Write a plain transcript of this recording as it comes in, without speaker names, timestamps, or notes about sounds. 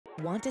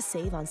Want to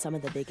save on some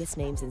of the biggest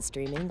names in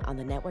streaming on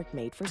the network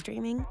made for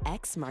streaming?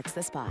 X marks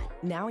the spot.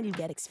 Now when you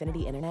get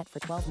Xfinity Internet for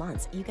 12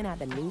 months, you can add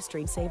the new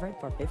Stream Saver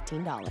for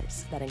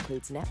 $15. That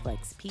includes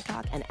Netflix,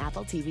 Peacock, and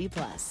Apple TV+.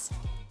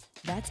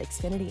 That's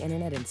Xfinity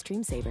Internet and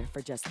Stream Saver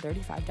for just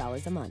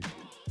 $35 a month.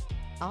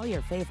 All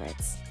your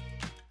favorites,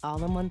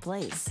 all in one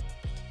place,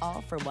 all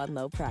for one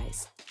low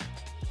price.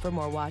 For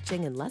more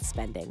watching and less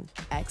spending,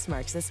 X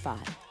marks the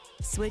spot.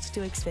 Switch to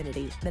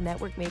Xfinity, the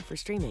network made for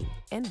streaming,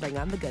 and bring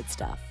on the good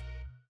stuff.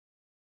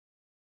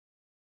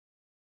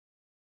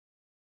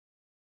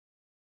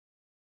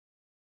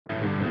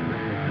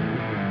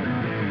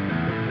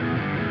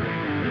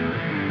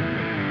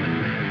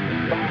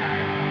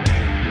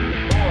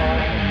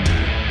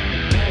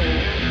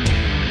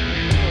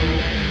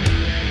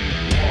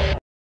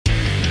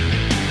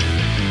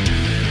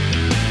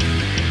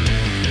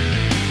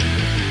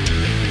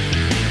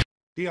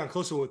 Dion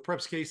Closo with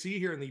Preps KC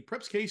here in the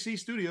Preps KC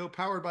studio,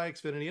 powered by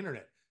Xfinity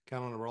Internet.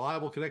 Count on a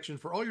reliable connection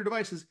for all your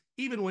devices,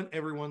 even when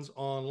everyone's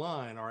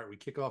online. All right, we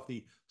kick off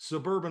the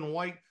Suburban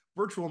White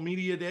Virtual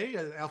Media Day,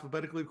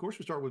 alphabetically, of course.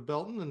 We start with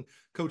Belton and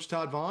Coach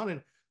Todd Vaughn.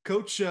 And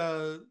Coach,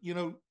 the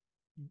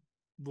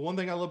one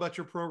thing I love about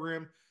your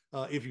program,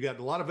 if you got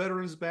a lot of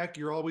veterans back,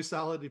 you're always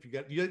solid. If you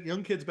got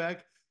young kids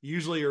back, you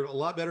usually are a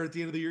lot better at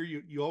the end of the year.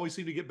 You always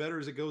seem to get better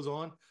as it goes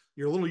on.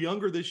 You're a little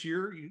younger this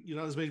year. You're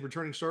not as many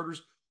returning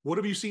starters. What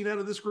have you seen out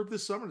of this group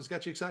this summer that's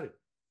got you excited?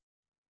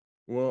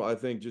 Well, I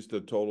think just a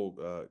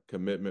total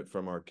commitment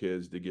from our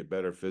kids to get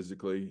better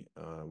physically.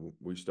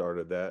 We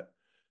started that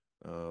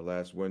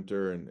last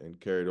winter and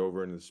carried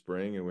over into the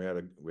spring, and we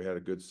had a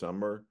good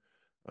summer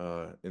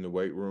in the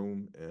weight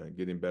room and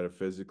getting better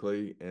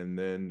physically, and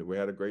then we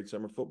had a great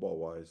summer football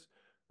wise.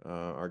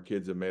 Our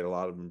kids have made a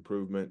lot of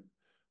improvement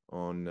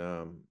on.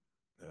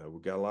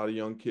 We've got a lot of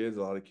young kids,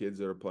 a lot of kids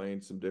that are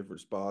playing some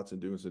different spots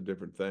and doing some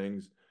different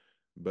things.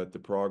 But the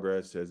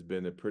progress has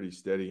been a pretty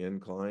steady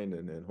incline,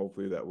 and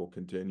hopefully that will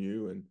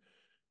continue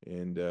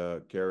and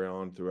carry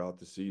on throughout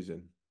the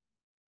season.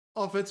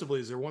 Offensively,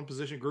 is there one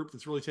position group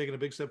that's really taken a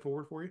big step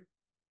forward for you?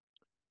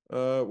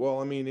 Well,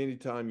 I mean,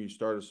 anytime you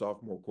start a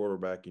sophomore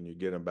quarterback and you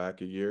get him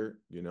back a year,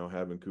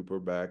 having Cooper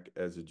back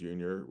as a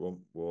junior will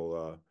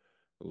a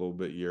little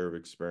bit year of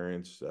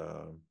experience.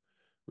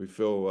 We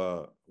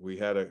feel we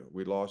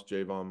lost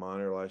Javon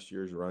Miner last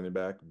year's running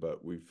back,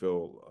 but we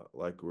feel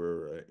like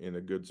we're in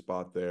a good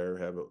spot there,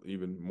 have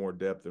even more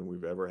depth than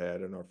we've ever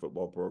had in our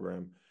football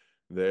program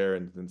there.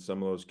 And then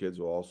some of those kids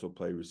will also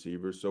play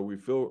receivers. So we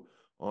feel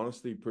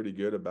honestly pretty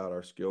good about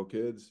our skill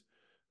kids.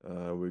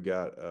 We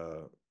got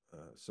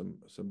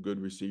some good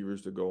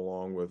receivers to go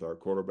along with our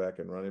quarterback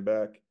and running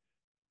back.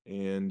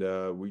 And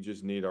we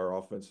just need our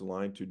offensive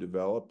line to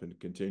develop and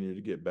continue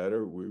to get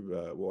better.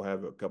 We'll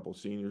have a couple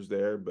seniors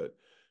there, but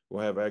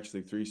we'll have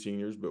actually 3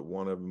 seniors, but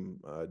one of them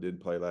didn't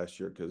play last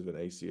year because of an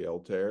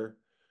ACL tear.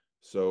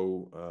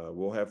 So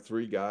we'll have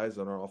 3 guys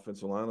on our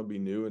offensive line. Will be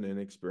new and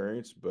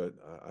inexperienced, but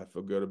I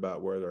feel good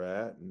about where they're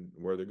at and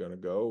where they're going to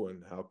go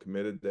and how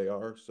committed they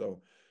are.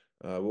 So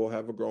we'll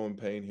have a growing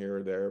pain here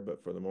or there,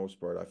 but for the most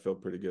part, I feel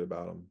pretty good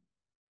about them.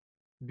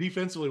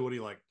 Defensively, what do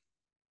you like?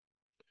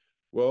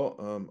 Well,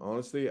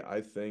 honestly,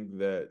 I think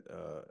that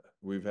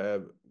we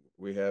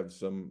have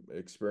some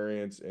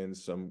experience and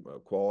some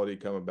quality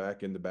coming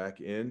back in the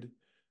back end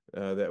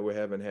that we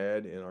haven't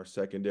had in our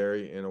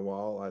secondary in a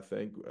while. I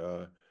think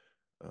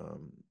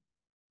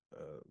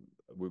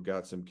we've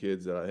got some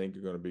kids that I think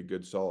are going to be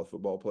good, solid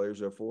football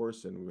players there for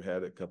us, and we've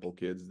had a couple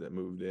kids that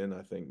moved in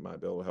I think might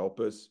be able to help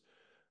us.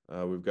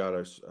 We've got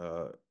our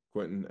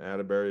Quentin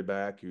Atterbury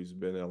back, who's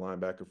been a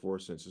linebacker for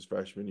us since his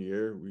freshman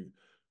year.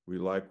 We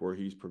like where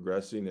he's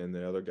progressing and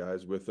the other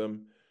guys with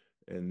him.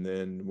 And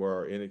then where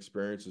our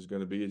inexperience is going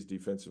to be is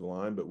defensive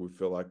line, but we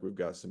feel like we've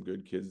got some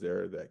good kids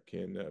there that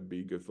can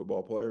be good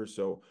football players.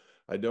 So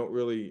I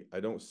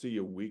don't see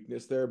a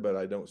weakness there, but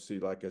I don't see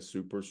like a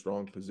super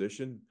strong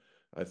position.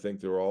 I think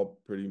they're all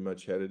pretty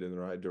much headed in the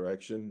right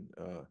direction.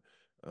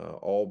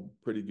 All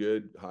pretty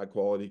good, high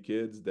quality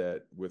kids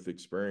that with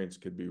experience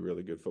could be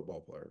really good football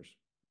players.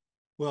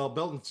 Well,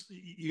 Belton,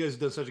 you guys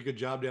have done such a good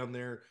job down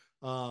there.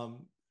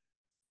 You've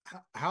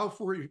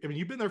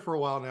been there for a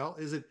while now.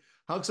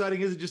 How exciting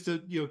is it just to,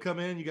 come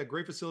in, you got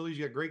great facilities,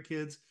 you got great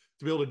kids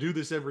to be able to do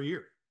this every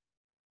year?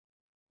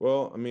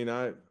 Well, I mean,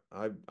 I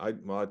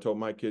told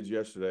my kids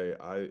yesterday,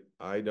 I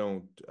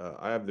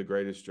have the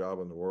greatest job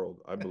in the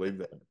world. I believe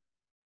that.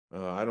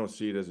 I don't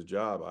see it as a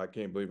job. I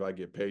can't believe I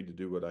get paid to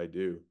do what I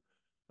do.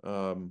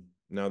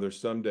 Now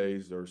there's some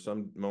days or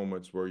some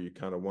moments where you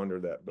kind of wonder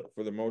that, but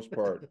for the most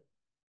part,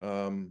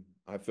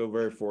 I feel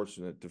very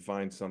fortunate to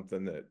find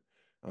something that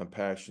I'm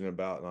passionate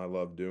about and I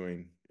love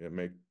doing. It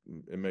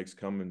makes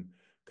coming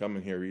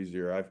here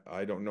easier.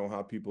 I don't know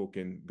how people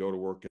can go to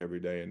work every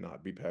day and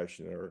not be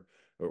passionate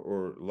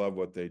or love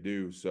what they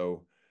do.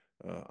 So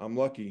I'm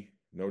lucky,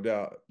 no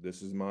doubt.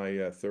 This is my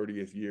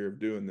 30th year of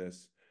doing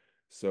this.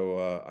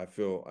 So I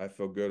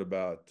feel good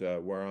about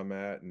where I'm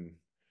at, and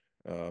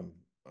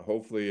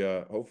hopefully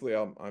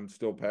I'm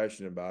still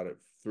passionate about it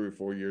 3 or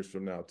 4 years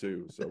from now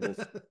too. So we'll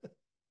see.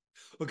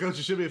 Well, Coach,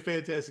 it should be a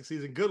fantastic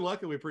season. Good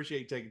luck, and we appreciate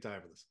you taking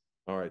time for this.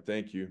 All right.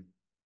 Thank you.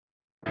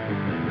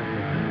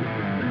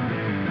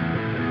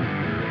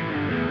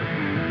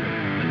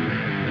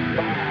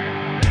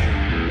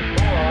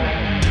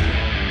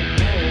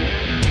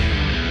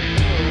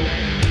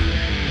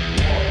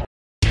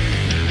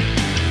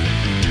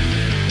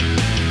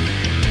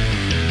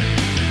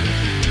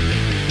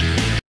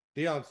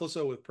 Dion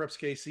Clisso with Preps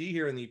KC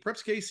here in the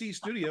Preps KC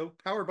studio,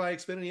 powered by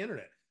Xfinity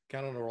Internet.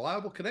 Count on a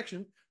reliable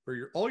connection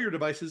for all your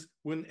devices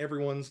when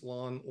everyone's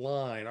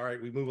online. All right,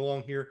 we move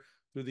along here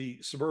through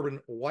the Suburban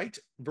White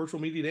Virtual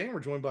Media Day. We're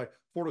joined by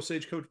Fort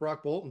Osage coach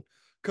Brock Bolton.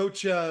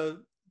 Coach,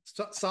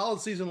 solid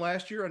season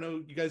last year. I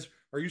know you guys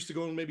are used to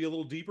going maybe a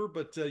little deeper,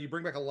 but you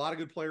bring back a lot of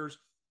good players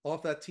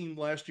off that team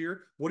last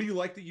year. What do you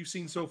like that you've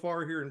seen so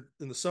far here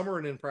in the summer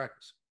and in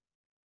practice?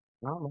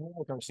 I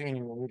like our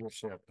senior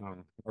leadership.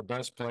 Our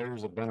best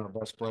players have been our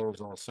best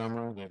players all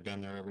summer. They've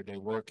been there every day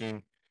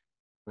working,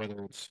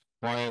 whether it's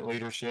quiet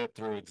leadership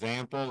through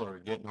example or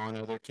getting on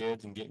other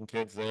kids and getting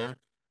kids there.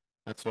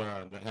 That's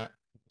what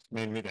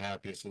made me the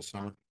happiest this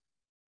summer.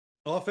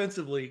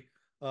 Offensively,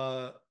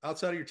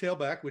 outside of your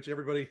tailback, which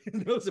everybody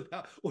knows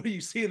about, what are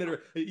you seeing that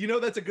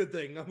that's a good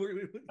thing.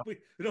 We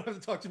don't have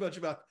to talk too much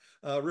about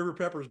River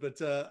Peppers, but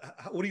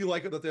what do you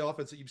like about the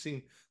offense that you've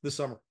seen this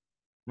summer?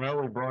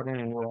 Well, we brought in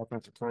a new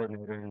offensive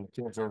coordinator, and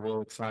the kids are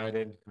real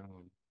excited.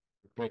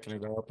 We're picking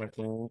it up, I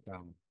think.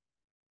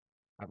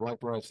 I've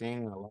liked what I've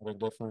seen, a lot of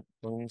different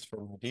things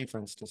from the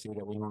defense to see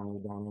that we normally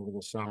don't over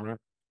the summer.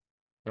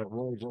 But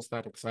really just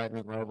that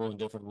excitement level and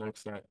different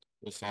looks that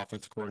this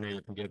offensive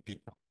coordinator can give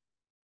people.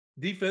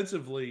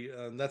 Defensively,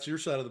 that's your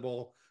side of the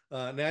ball.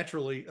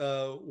 Naturally,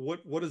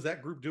 what is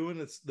that group doing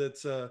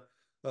that's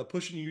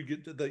pushing you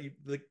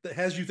that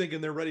has you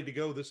thinking they're ready to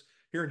go this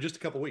here in just a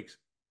couple weeks?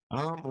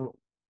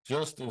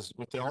 Just as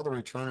with all the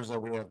returners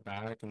that we have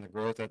back and the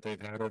growth that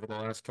they've had over the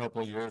last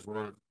couple of years,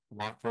 we're a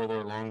lot further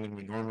along than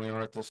we normally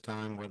are at this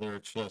time, whether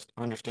it's just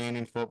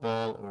understanding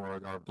football or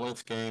our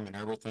blitz game and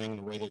everything,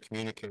 the way they're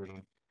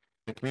communicating.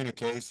 The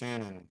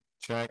communication and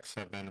checks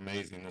have been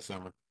amazing this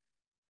summer.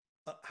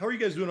 How are you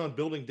guys doing on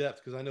building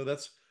depth? Because I know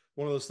that's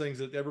one of those things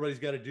that everybody's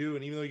got to do.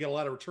 And even though you got a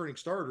lot of returning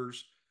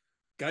starters,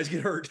 guys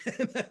get hurt.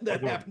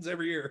 that happens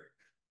every year.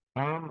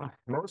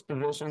 Most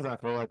positions, I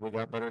feel like we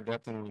got better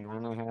depth than we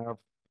normally have.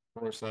 Of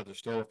course, there's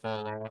still a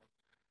fall off.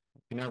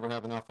 You never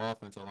have enough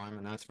offensive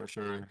linemen, that's for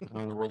sure. I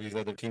don't know where these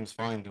other teams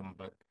find them,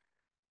 but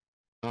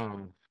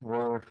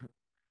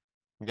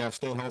we got to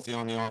stay healthy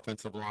on the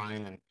offensive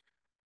line and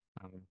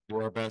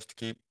do our best to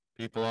keep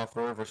people off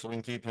River so we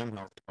can keep him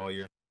healthy all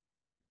year.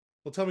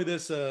 Well, tell me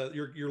this: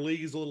 your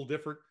league is a little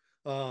different.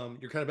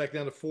 You're kind of back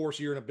down to 4,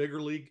 so you're in a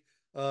bigger league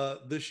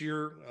this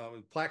year,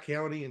 Platte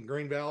County and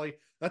Green Valley.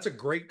 That's a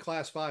great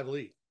Class 5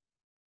 league.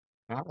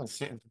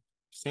 It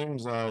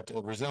seems to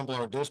resemble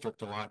our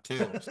district a lot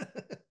too.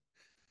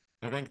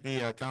 I think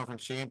the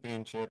conference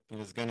championship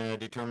is going to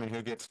determine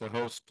who gets to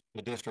host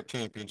the district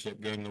championship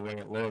game the way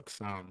it looks.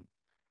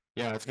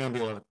 Yeah, it's going to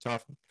be a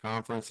tough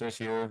conference this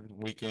year,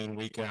 week in,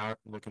 week out.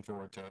 Looking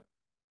forward to it.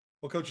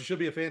 Well, Coach, it should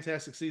be a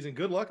fantastic season.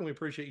 Good luck, and we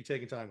appreciate you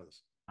taking time with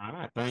us. All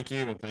right, thank you,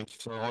 and thank you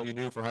for all you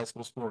do for high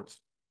school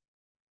sports.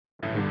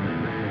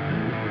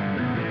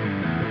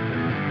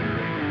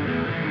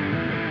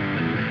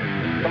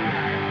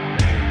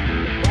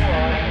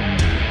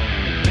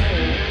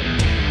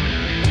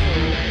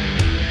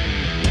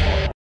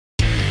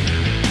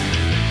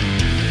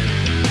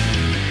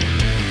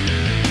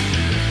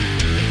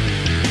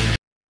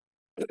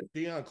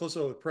 Dion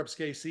Clisso with Preps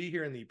KC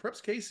here in the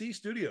Preps KC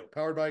studio,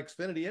 powered by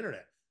Xfinity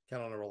Internet.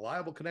 Count on a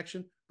reliable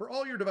connection for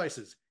all your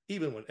devices,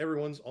 even when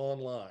everyone's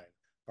online.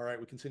 All right,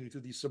 we continue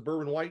through the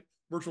Suburban White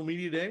Virtual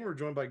Media Day. We're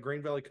joined by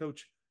Green Valley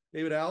coach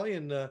David Alley.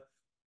 And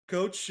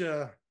Coach,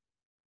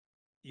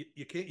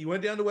 you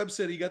went down to Webb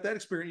City. You got that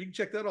experience. You can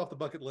check that off the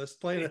bucket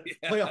list, playing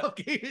a playoff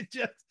game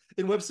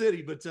in Webb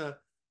City. But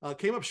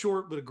came up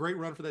short, but a great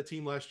run for that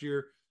team last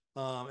year.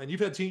 And you've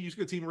got a team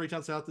in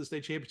Raytown South to the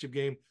state championship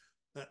game.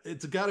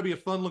 It's got to be a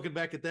fun looking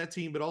back at that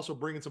team, but also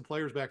bringing some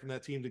players back from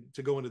that team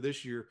to go into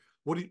this year.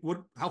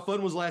 How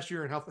fun was last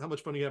year, and how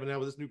much fun are you having now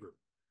with this new group?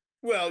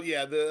 Well,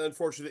 yeah,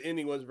 unfortunately the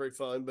ending wasn't very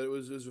fun, but it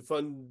was a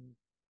fun,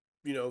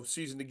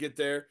 season to get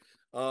there.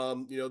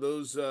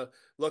 Those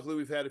luckily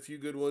we've had a few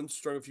good ones,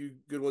 strung a few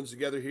good ones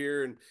together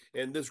here,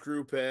 and this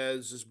group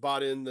has just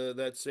bought in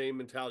that same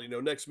mentality.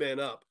 Next man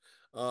up.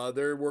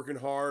 They're working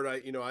hard. I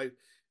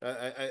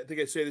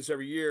think I say this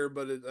every year,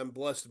 but I'm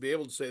blessed to be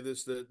able to say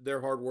this, that they're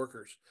hard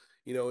workers.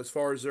 As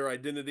far as their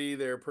identity,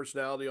 their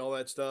personality, all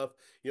that stuff,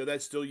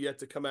 that's still yet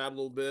to come out a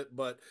little bit.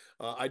 But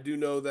I do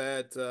know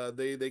that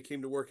they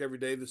came to work every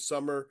day this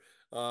summer.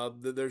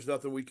 There's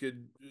nothing we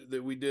did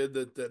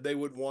that they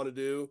wouldn't want to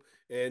do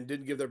and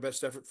didn't give their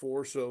best effort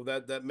for. So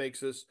that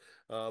makes us,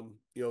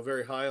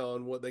 very high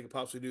on what they could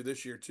possibly do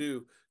this year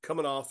too,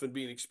 coming off and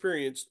being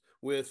experienced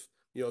with,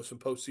 some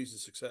postseason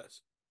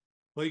success.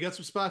 Well, you got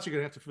some spots you're going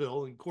to have to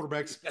fill, and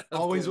quarterback's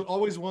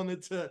always one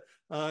that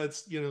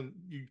it's you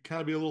kind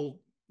of be a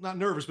little not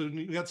nervous, but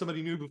you got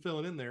somebody new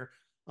filling in there.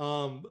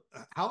 How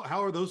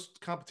are those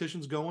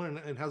competitions going,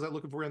 and how's that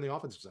looking for you on the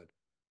offensive side?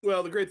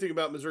 Well, the great thing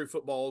about Missouri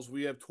football is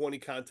we have 20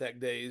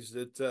 contact days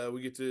that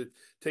we get to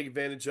take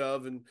advantage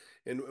of, and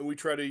we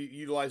try to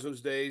utilize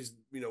those days,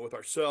 with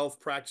ourselves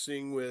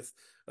practicing, with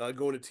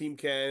going to team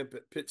camp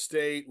at Pitt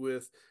State,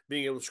 with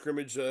being able to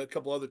scrimmage a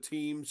couple other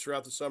teams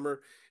throughout the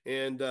summer,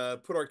 and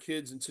put our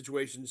kids in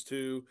situations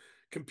to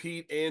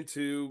compete and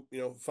to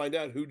find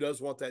out who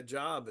does want that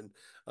job.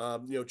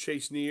 And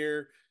Chase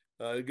Neer.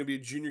 Going to be a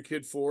junior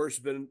kid for us.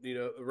 Been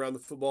around the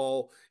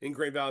football in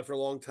Great Valley for a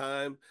long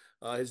time.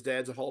 His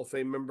dad's a Hall of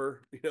Fame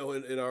member,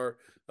 in our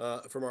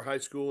from our high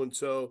school, and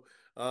so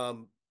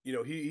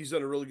he's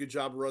done a really good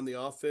job of running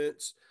the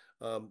offense.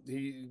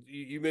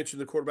 You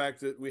mentioned the quarterback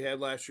that we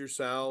had last year,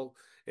 Sal,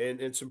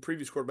 and some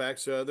previous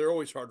quarterbacks. They're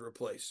always hard to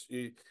replace.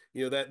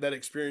 That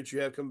experience you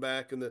have come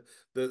back, and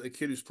the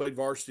kid who's played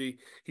varsity,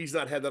 he's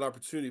not had that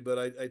opportunity. But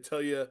I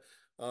tell you,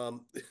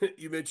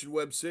 you mentioned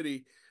Webb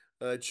City.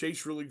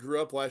 Chase really grew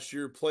up last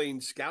year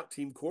playing scout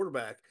team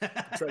quarterback,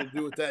 trying to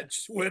do with that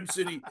Webb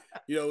City.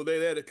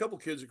 They had a couple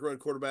kids that could run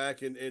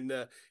quarterback, and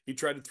he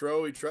tried to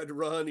throw, he tried to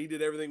run, he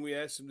did everything we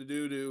asked him to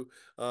do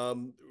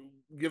to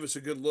give us a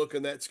good look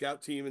on that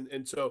scout team,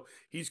 and so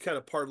he's kind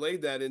of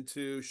parlayed that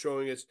into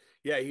showing us,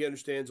 yeah, he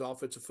understands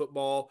offensive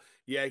football.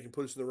 Yeah, he can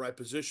put us in the right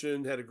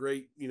position. Had a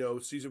great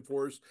season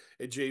for us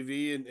at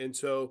JV, and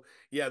so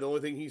yeah, the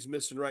only thing he's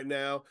missing right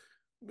now.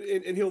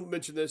 And he'll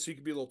mention this. He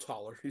could be a little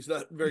taller. He's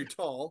not very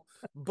tall,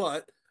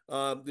 but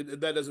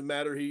that doesn't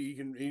matter.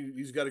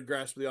 He's got a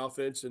grasp of the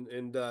offense,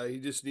 and he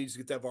just needs to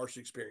get that varsity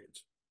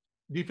experience.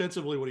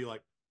 Defensively, what do you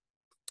like?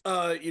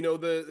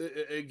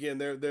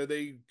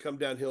 They come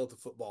downhill at the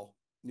football.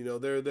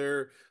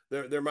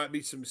 There might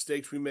be some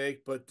mistakes we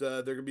make, but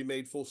they're going to be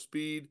made full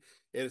speed,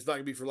 and it's not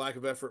going to be for lack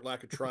of effort,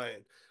 lack of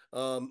trying.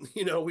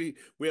 We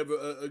have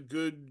a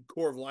good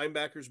core of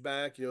linebackers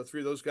back. 3 of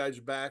those guys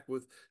are back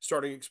with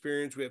starting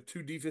experience. We have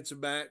 2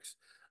 defensive backs.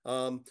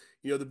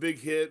 The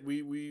big hit,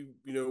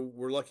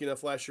 we're lucky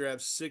enough last year to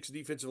have 6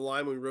 defensive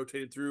linemen. We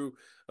rotated through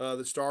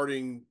the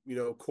starting,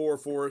 core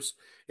for us.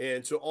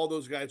 And so all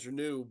those guys are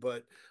new,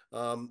 but,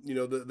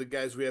 the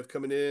guys we have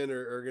coming in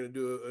are going to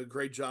do a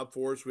great job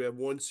for us. We have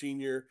 1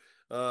 senior,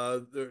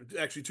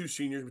 actually 2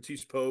 seniors,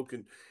 Matisse Polk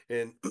and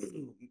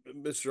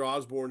Mr.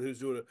 Osborne, who's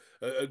doing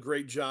a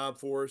great job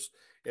for us.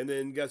 And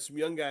then got some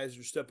young guys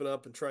who are stepping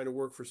up and trying to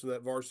work for some of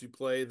that varsity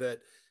play that,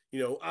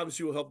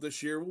 obviously will help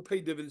this year. We'll pay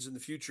dividends in the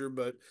future,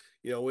 but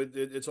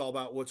it's all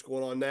about what's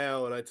going on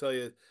now. And I tell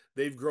you,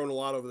 they've grown a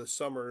lot over the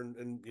summer,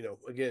 and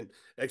again,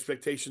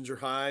 expectations are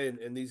high,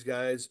 and these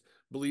guys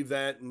believe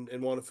that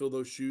and want to fill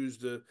those shoes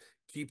to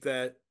keep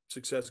that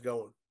success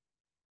going.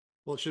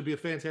 Well, it should be a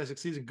fantastic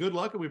season. Good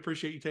luck, and we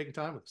appreciate you taking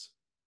time with us.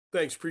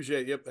 Thanks,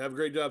 appreciate it. Yep, have a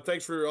great job.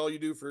 Thanks for all you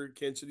do for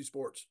Kansas City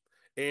sports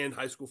and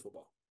high school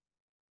football.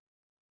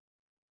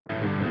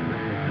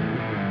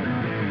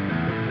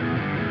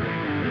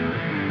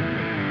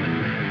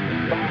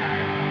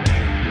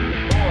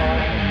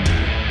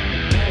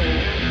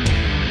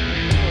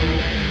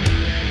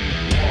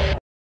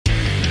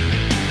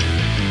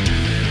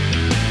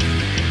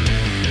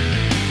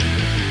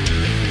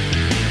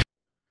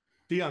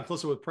 Dion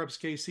Closer with Preps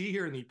KC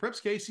here in the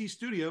Preps KC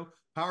studio,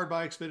 powered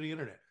by Xfinity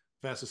Internet.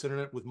 Fastest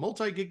internet with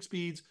multi-gig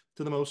speeds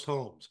to the most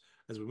homes.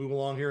 As we move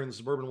along here in the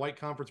Suburban White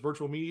Conference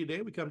Virtual Media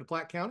Day, we come to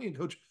Platte County, and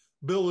Coach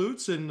Bill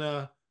Oots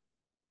and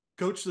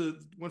Coach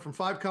went from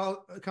 5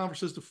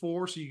 conferences to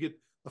 4, so you get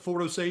a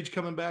Fort Osage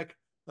coming back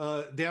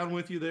down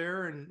with you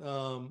there,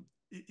 and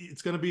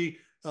it's going to be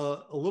a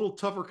little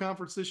tougher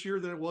conference this year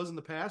than it was in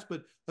the past,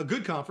 but a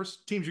good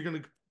conference. Teams you're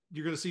going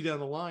to see down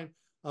the line.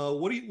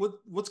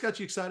 What's got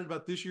you excited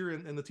about this year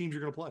and the teams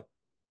you're going to play?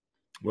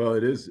 Well,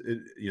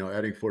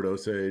 adding Fort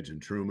Osage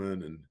and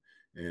Truman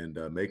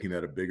and making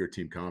that a bigger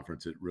team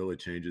conference, it really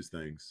changes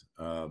things.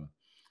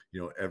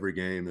 Every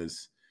game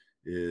is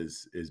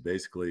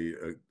basically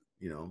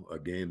a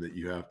game that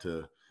you have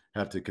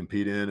to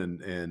compete in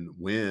and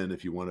win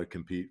if you want to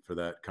compete for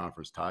that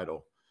conference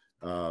title.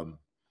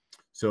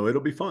 So it'll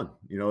be fun.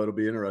 It'll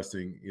be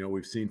interesting.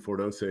 We've seen Fort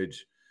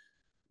Osage.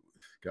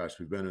 Gosh,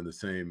 we've been in the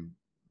same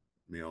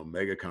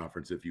mega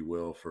conference, if you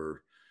will,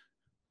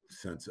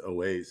 since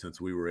 2008,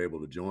 since we were able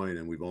to join,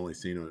 and we've only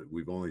seen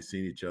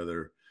each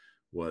other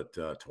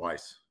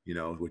twice,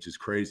 which is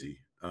crazy.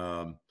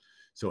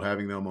 So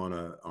having them on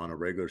a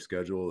regular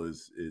schedule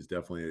is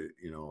definitely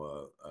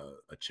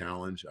a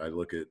challenge. I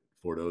look at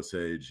Fort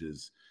Osage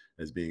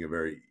as being a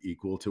very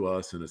equal to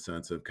us in a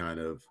sense of kind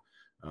of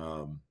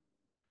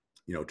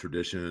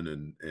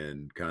tradition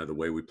and kind of the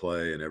way we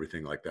play and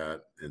everything like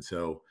that. And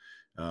so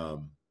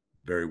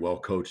very well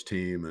coached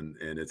team, and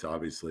it's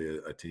obviously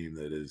a team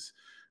that is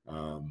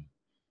a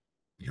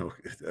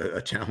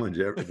challenge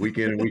every week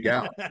in and week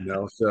out.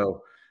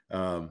 So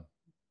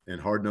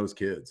and hard-nosed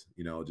kids.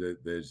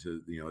 There's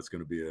it's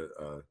going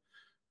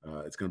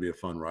to be a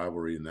fun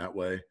rivalry in that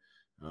way.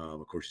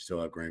 Of course, you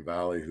still have Grand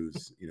Valley,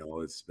 who's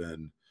it's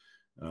been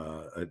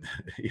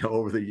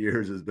over the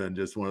years has been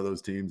just one of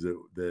those teams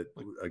that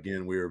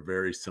again we are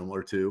very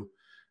similar to.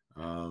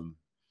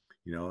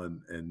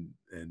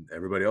 and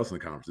everybody else in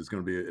the conference. It's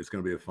going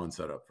to be a fun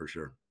setup for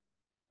sure.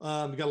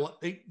 You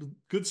got a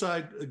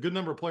good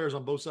number of players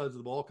on both sides of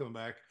the ball coming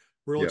back.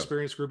 Real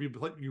experienced group.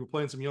 You were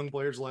playing some young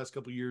players the last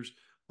couple of years.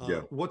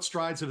 What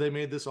strides have they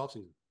made this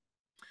offseason?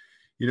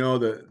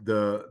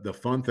 The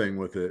fun thing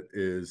with it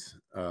is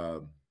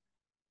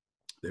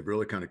they've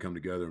really kind of come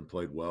together and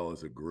played well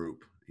as a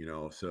group.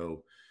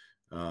 So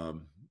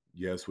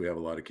yes, we have a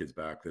lot of kids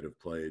back that have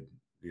played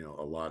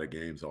a lot of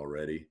games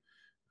already.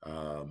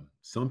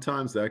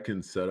 Sometimes that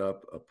can set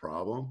up a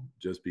problem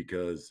just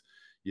because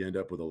you end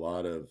up with a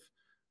lot of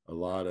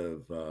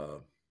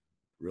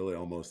really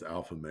almost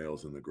alpha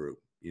males in the group,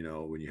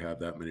 when you have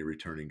that many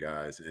returning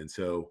guys. And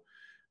so,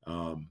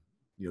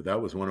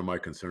 that was one of my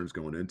concerns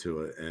going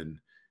into it. And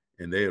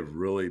they have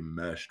really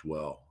meshed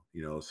well,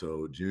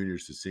 so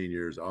juniors to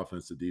seniors,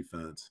 offense to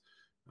defense,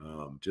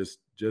 just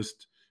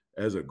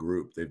as a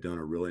group, they've done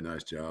a really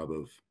nice job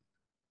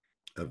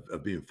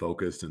of being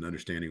focused and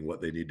understanding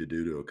what they need to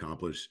do to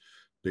accomplish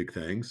big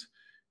things.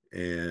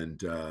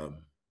 And,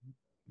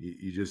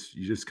 you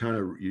just kind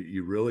of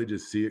you really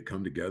just see it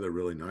come together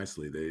really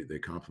nicely. They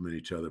complement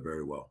each other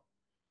very well.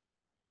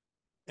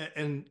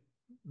 And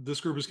this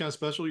group is kind of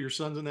special. Your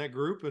son's in that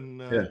group,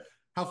 and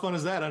how fun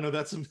is that? I know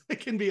it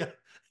can be a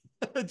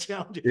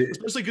challenge,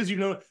 especially because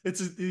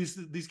it's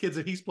these kids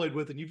that he's played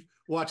with, and you've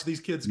watched these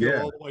kids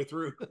go all the way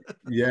through.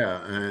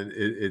 And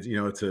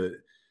it's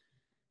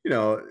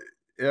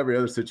every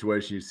other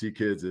situation you see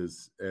kids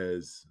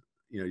as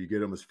you get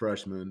them as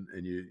freshmen,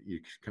 and you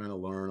kind of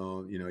learn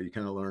on, you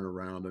kind of learn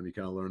around them, you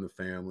kind of learn the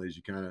families,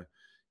 you kind of,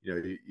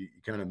 you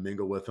kind of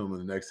mingle with them,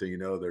 and the next thing you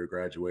know, they're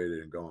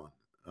graduated and gone.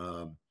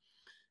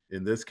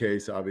 In this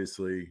case,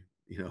 obviously,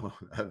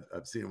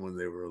 I've seen them when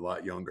they were a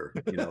lot younger,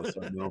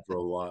 so I've known for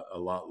a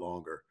lot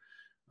longer.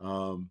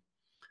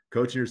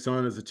 Coaching your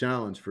son is a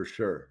challenge for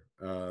sure.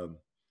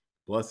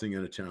 Blessing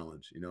and a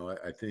challenge.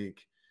 I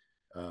think,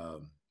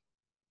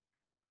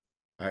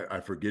 I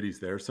forget he's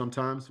there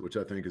sometimes, which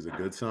I think is a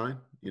good sign,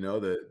 and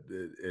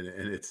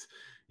it's,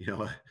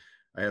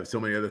 I have so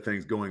many other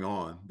things going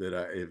on that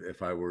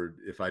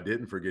if I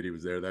didn't forget he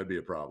was there, that'd be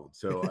a problem.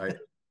 So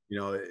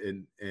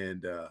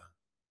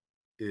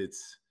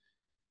it's,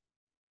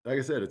 like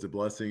I said, it's a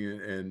blessing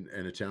and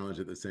a challenge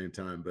at the same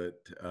time,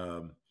 but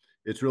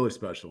it's really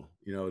special.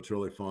 It's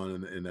really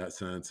fun in that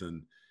sense.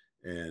 And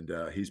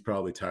he's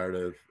probably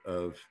tired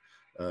of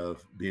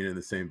being in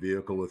the same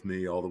vehicle with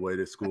me all the way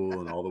to school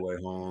and all the way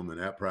home and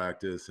at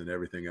practice and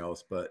everything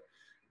else. But,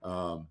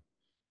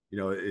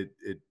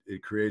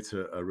 it creates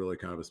a really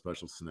kind of a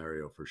special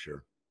scenario for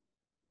sure.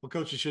 Well,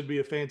 Coach, it should be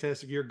a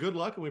fantastic year. Good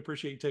luck, and we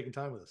appreciate you taking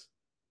time with us.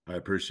 I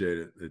appreciate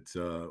it. It's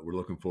we're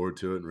looking forward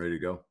to it and ready to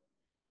go.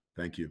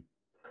 Thank you.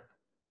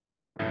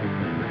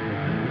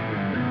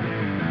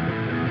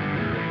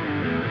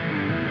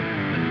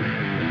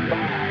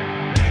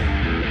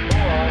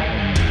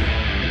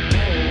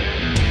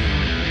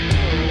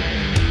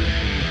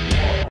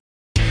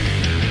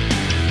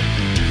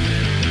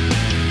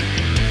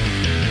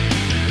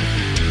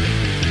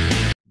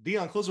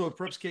 Dion Closer with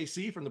Preps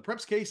KC from the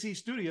Preps KC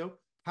studio,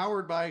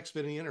 powered by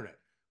Xfinity Internet.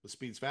 With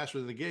speeds faster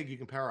than the gig, you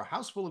can power a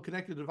house full of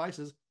connected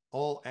devices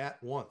all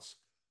at once.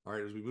 All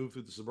right, as we move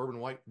through the Suburban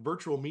White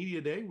Virtual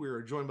Media Day, we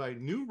are joined by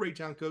new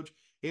Raytown coach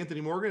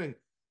Anthony Morgan. And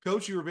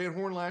Coach, you were Van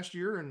Horn last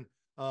year, and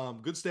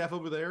good staff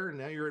over there, and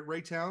now you're at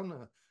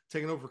Raytown,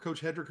 taking over for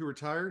Coach Hedrick, who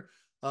retired.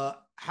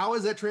 How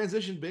has that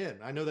transition been?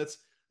 I know that's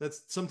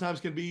sometimes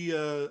can be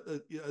a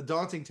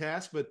daunting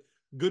task, but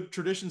good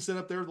tradition set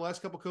up there with the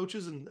last couple of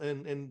coaches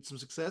and some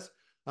success.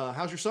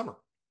 How's your summer?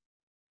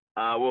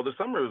 Well, the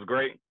summer was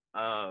great.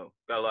 Got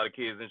a lot of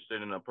kids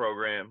interested in the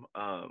program.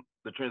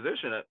 The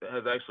transition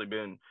has actually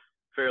been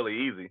fairly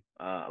easy.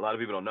 A lot of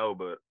people don't know,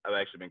 but I've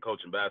actually been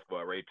coaching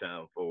basketball at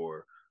Raytown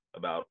for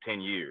about 10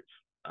 years.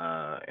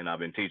 And I've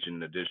been teaching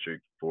the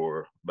district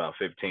for about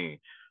 15.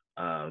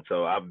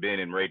 So I've been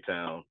in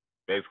Raytown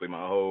basically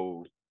my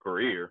whole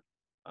career.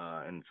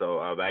 And so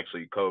I've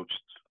actually coached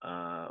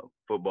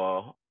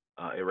football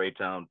at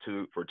Raytown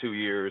for 2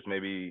 years,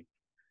 maybe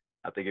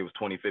I think it was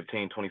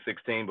 2015,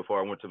 2016 before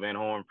I went to Van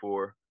Horn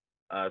for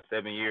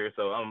 7 years.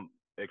 So I'm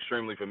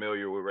extremely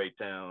familiar with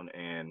Raytown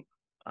and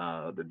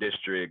the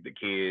district, the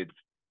kids,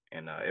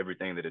 and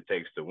everything that it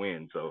takes to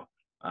win. So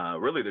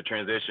really the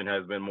transition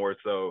has been more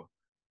so,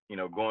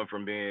 going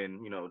from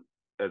being,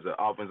 as an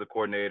offensive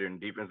coordinator and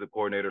defensive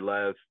coordinator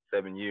last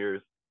 7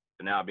 years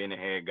to now being a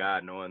head guy,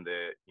 knowing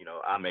that,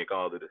 I make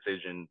all the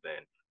decisions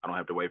and I don't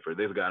have to wait for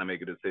this guy to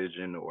make a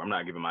decision, or I'm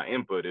not giving my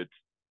input.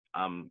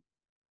 I'm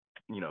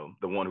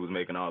the one who's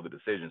making all the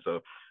decisions.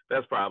 So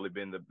that's probably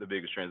been the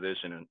biggest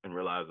transition, and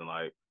realizing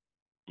like,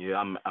 yeah,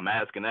 I'm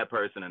asking that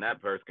person, and that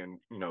person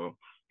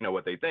can,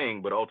 what they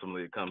think, but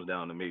ultimately it comes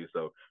down to me.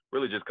 So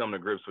really just coming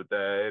to grips with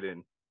that,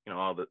 and,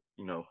 all the,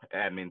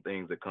 admin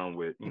things that come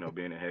with,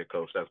 being a head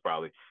coach. That's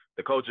probably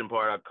the coaching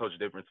part. I've coached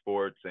different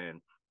sports, and,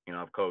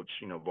 I've coached,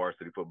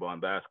 varsity football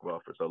and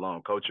basketball for so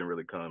long. Coaching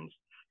really comes,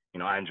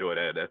 I enjoy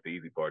that. That's the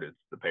easy part, is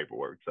the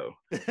paperwork. So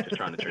just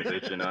trying to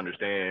transition to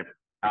understand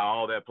how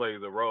all that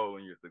plays a role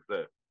in your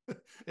success.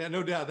 Yeah,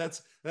 no doubt.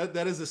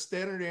 That is a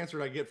standard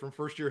answer I get from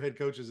first year head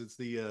coaches. It's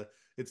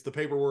the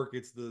paperwork,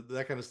 it's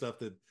that kind of stuff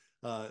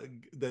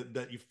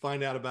that you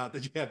find out about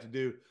that you have to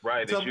do.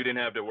 Right, that Tell you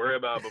didn't have to worry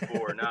about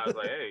before. Now it's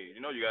like, hey,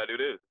 you got to do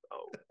this.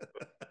 Oh,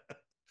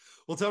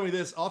 well, tell me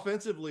this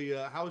offensively,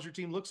 how has your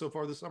team looked so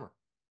far this summer?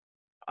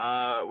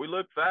 we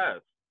look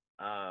fast.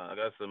 I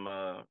got some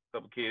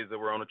couple kids that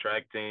were on the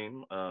track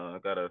team. I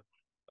got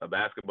a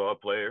basketball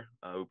player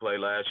who played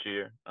last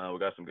year. We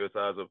got some good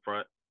size up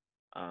front,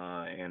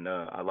 and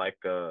I like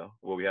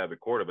what we have at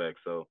quarterback.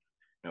 So,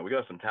 we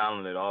got some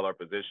talent at all our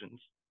positions.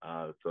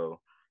 So,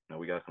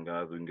 we got some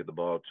guys we can get the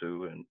ball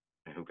to and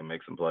who can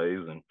make some plays,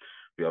 and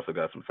we also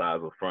got some size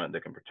up front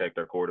that can protect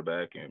our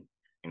quarterback, and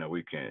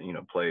we can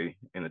play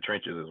in the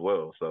trenches as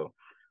well. So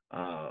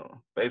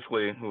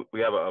basically,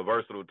 we have a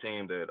versatile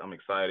team that I'm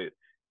excited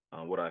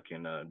what I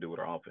can do with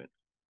our offense.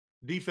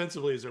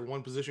 Defensively, is there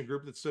one position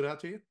group that stood out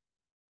to you?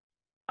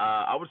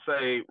 I would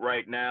say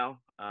right now,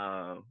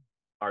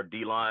 our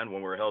D line,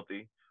 when we're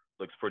healthy,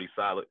 looks pretty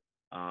solid.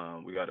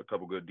 We got a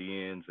couple good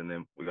D ends, and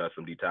then we got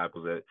some D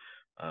tackles that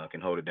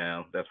can hold it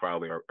down. That's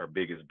probably our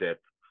biggest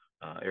depth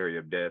area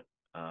of depth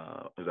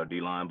is our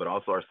D line, but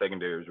also our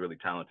secondary is really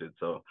talented.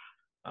 So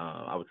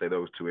I would say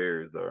those two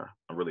areas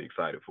I'm really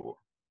excited for.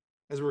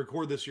 As we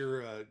record this,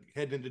 you're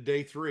heading into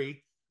day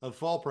 3 of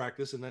fall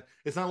practice, and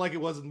it's not like it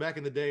wasn't back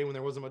in the day when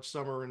there wasn't much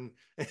summer and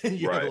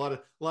you Right. had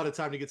a lot of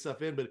time to get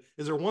stuff in. But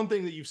is there one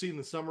thing that you've seen in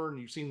the summer and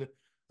you've seen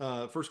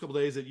the first couple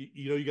of days that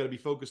you got to be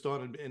focused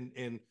on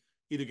and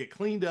either get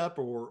cleaned up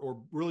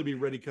or really be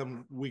ready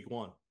come week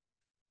 1?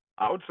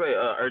 I would say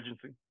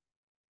urgency,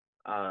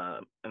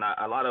 and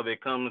a lot of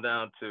it comes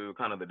down to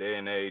kind of the day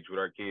and age with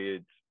our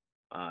kids.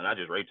 Not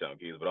just Raytown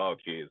kids, but all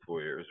kids,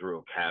 where it's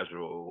real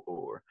casual,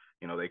 or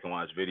they can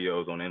watch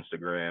videos on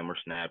Instagram or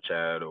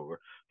Snapchat or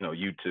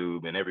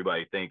YouTube, and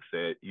everybody thinks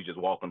that you just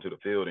walk onto the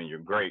field and you're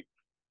great,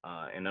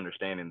 and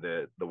understanding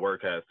that the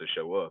work has to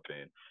show up,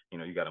 and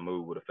you got to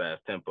move with a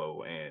fast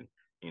tempo, and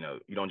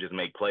you don't just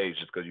make plays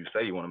just because you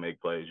say you want to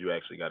make plays. You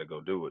actually got to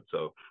go do it.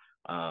 So,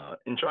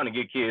 in trying to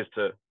get kids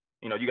to,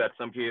 you got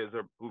some kids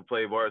who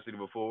played varsity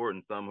before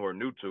and some who are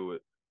new to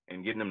it,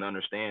 and getting them to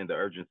understand the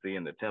urgency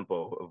and the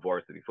tempo of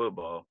varsity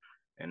football,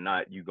 and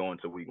not you going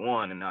to week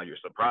 1 and now you're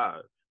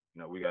surprised.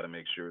 We got to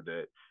make sure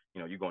that,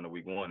 you go into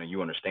week 1 and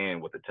you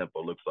understand what the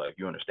tempo looks like.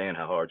 You understand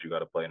how hard you got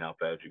to play and how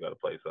fast you got to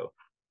play. So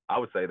I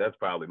would say that's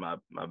probably my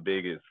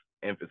biggest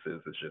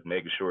emphasis, is just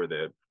making sure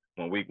that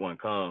when week 1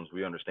 comes,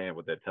 we understand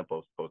what that tempo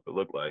is supposed to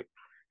look like.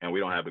 And we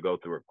don't have to go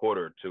through a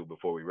quarter or two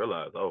before we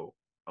realize, oh,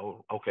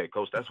 okay,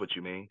 coach, that's what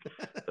you mean.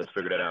 Let's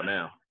figure that out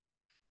now.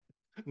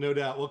 No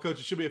doubt. Well, Coach,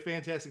 it should be a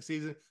fantastic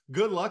season.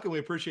 Good luck, and we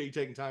appreciate you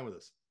taking time with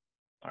us.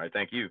 All right,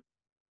 thank you.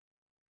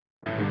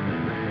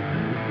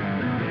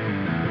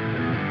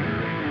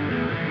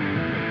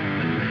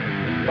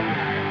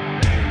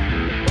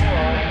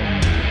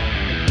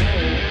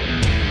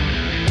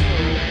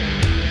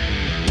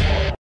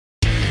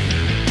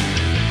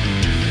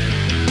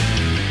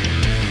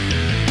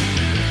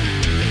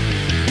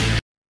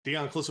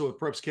 Deon Clisso with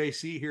Preps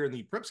KC here in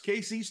the Preps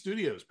KC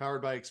studios,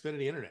 powered by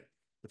Xfinity Internet,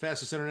 the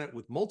fastest internet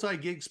with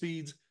multi-gig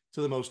speeds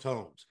to the most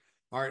homes.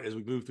 All right, as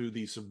we move through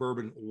the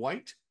Suburban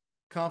White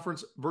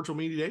Conference Virtual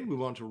Media Day,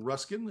 move on to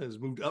Ruskin, has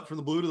moved up from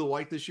the blue to the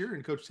white this year,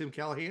 and Coach Tim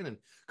Callahan, and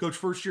Coach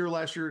first year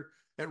last year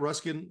at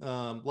Ruskin.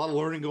 A lot of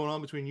learning going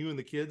on between you and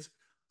the kids,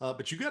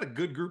 but you got a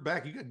good group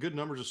back. You got good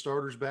numbers of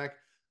starters back.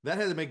 That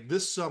had to make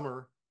this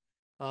summer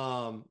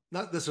not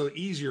necessarily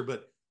easier,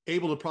 but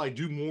able to probably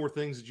do more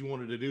things that you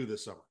wanted to do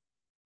this summer.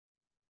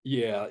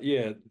 Yeah,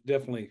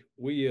 definitely.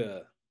 We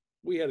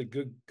had a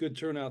good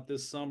turnout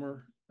this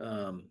summer,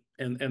 and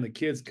the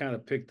kids kind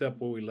of picked up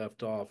where we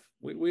left off.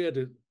 We had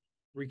to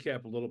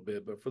recap a little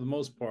bit, but for the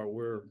most part,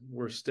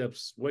 we're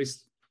steps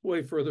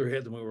way further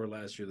ahead than we were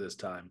last year this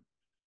time.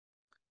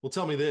 Well,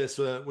 tell me this: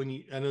 I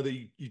know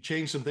that you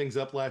changed some things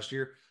up last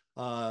year.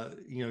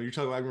 You're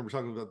talking. I remember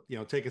talking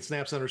about taking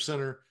snaps under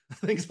center,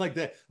 things like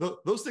that.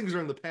 Those things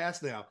are in the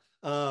past now.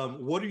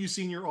 What have you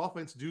seen your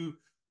offense do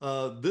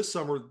this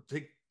summer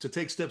to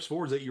take steps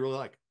forward that you really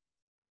like?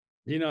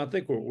 I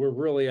think we're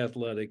really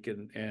athletic,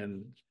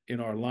 and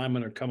our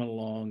linemen are coming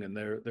along, and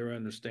they're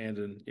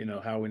understanding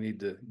how we need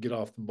to get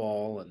off the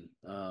ball, and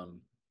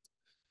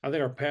I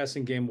think our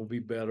passing game will be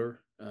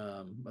better.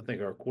 I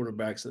think our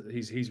quarterback's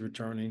he's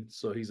returning,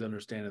 so he's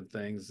understanding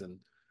things, and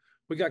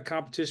we got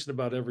competition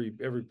about every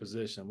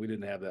position. We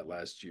didn't have that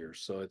last year,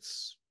 so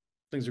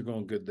things are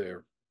going good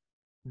there.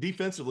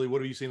 Defensively,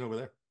 what are you seeing over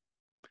there?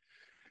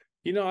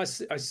 I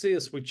see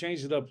us. We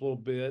changed it up a little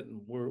bit,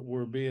 and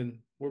we're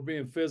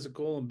being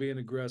physical and being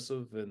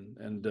aggressive,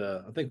 and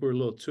I think we were a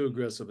little too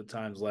aggressive at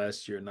times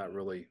last year, not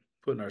really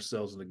putting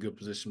ourselves in a good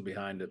position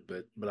behind it.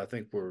 But I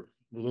think we're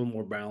a little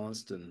more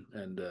balanced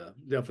and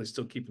definitely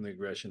still keeping the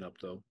aggression up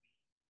though.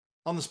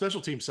 On the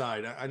special team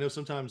side, I know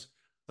sometimes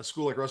a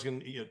school like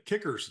Ruskin,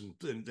 kickers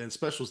and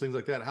specials, things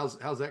like that.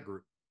 How's that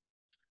group?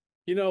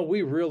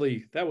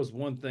 That was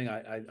one thing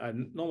I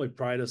normally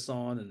pride us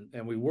on,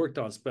 and we worked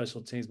on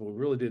special teams, but we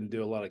really didn't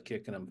do a lot of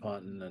kicking and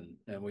punting,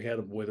 and we had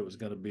a boy that was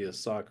going to be a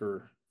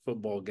soccer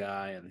football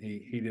guy, and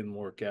he didn't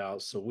work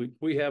out. So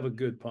we have a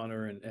good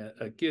punter and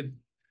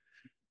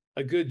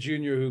a good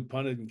junior who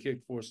punted and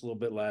kicked for us a little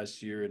bit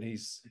last year, and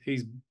he's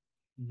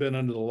been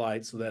under the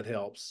light, so that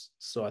helps.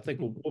 So I think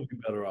we'll be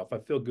better off. I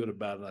feel good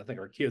about it. I think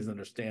our kids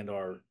understand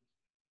how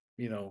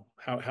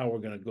we're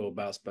going to go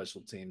about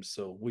special teams.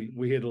 So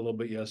we hit a little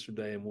bit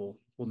yesterday, and we'll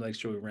make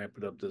sure we ramp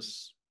it up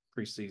this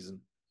preseason.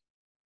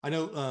 I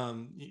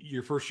know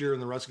your first year in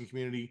the wrestling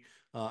community.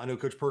 I know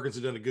Coach Perkins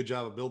has done a good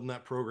job of building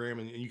that program,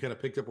 and you kind of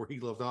picked up where he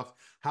left off.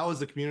 How is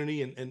the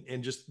community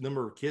and just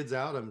number of kids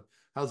out? And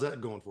how's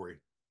that going for you?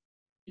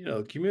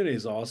 The community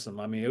is awesome.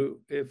 I mean,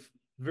 if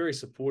very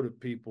supportive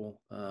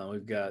people.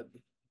 We've got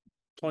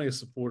plenty of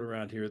support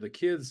around here. The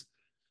kids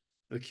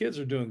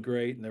are doing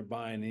great, and they're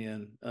buying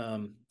in.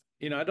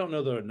 I don't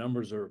know that our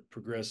numbers are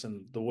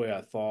progressing the way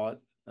I thought.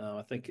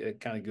 I think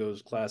it kind of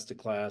goes class to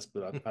class,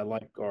 but I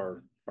like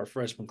our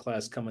freshman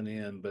class coming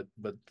in. But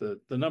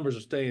the numbers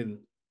are staying.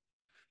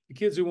 The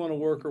kids who want to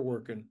work are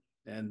working,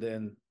 and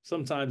then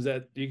sometimes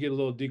that you get a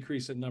little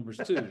decrease in numbers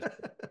too.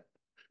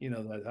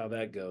 That's how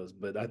that goes.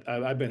 But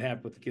I've been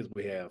happy with the kids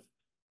we have.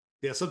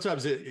 Yeah,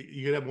 sometimes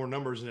you could have more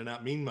numbers and it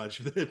not mean much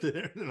if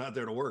they're not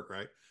there to work,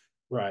 right?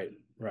 Right.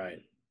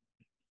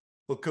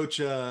 Well, Coach,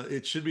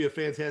 it should be a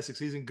fantastic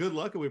season. Good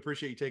luck, and we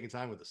appreciate you taking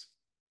time with us.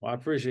 Well, I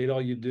appreciate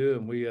all you do,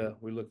 and we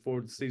look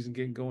forward to the season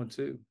getting going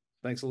too.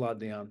 Thanks a lot,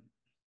 Dion.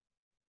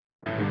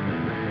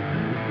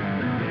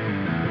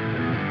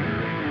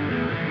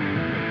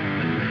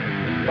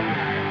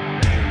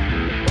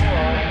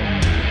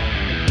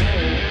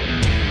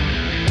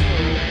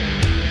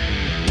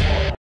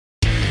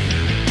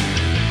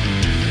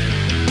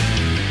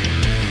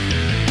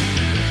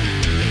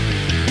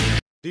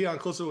 Dion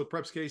Clisso with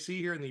Preps KC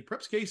here in the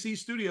Preps KC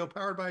studio,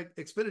 powered by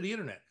Xfinity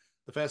Internet,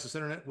 the fastest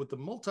internet with the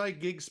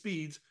multi-gig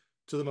speeds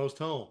to the most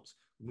homes.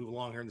 We move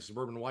along here in the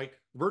Suburban White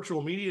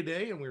Virtual Media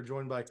Day, and we're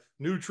joined by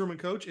new Truman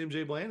coach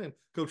MJ Bland. And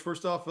Coach,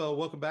 first off,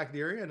 welcome back to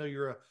the area. I know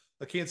you're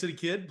a Kansas City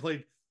kid,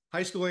 played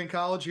high school and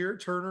college here,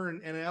 Turner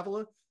and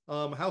Avila.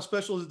 How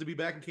special is it to be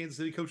back in Kansas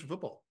City coaching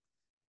football?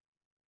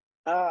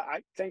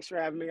 Thanks for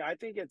having me. I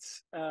think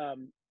it's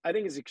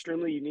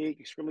extremely unique,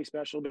 extremely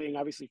special, being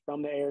obviously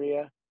from the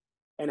area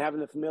and having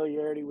the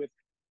familiarity with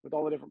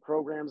all the different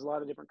programs, a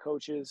lot of different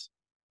coaches,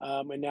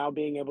 and now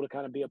being able to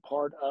kind of be a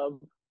part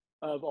of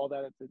all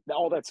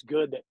that's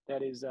good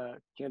that is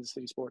Kansas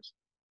City sports.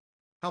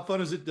 How fun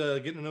is it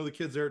getting to know the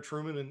kids there at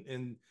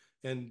Truman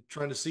and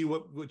trying to see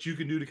what you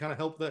can do to kind of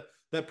help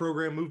that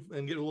program move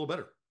and get a little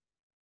better?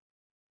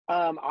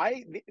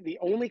 The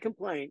only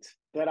complaint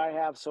that I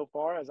have so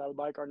far is I would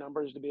like our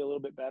numbers to be a little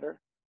bit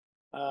better.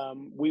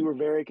 We were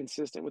very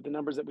consistent with the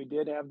numbers that we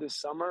did have this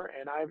summer,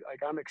 and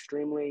I'm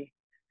extremely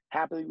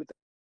happy with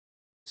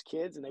those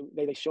kids, and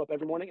they show up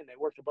every morning and they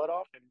work their butt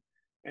off,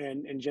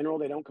 and in general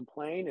they don't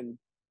complain,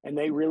 and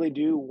they really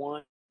do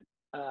want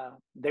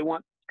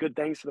good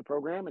things for the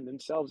program and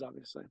themselves,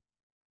 obviously.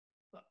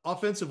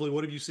 Offensively,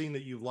 what have you seen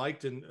that you've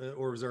liked, and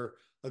or is there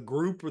a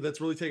group that's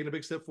really taken a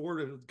big step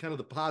forward, and kind of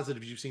the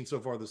positives you've seen so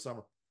far this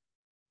summer?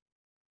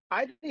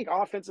 I think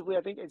offensively,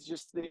 I think it's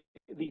just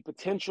the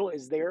potential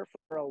is there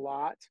for a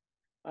lot.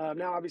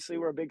 Now, obviously,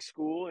 we're a big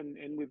school, and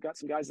we've got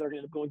some guys that are going to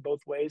end up going both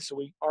ways, so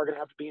we are going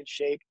to have to be in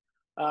shape.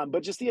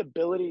 But just the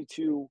ability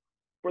to,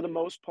 for the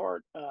most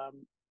part,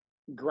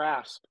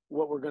 grasp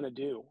what we're going to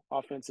do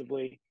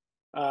offensively.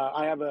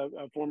 I have a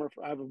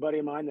buddy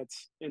of mine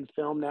that's in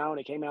film now, and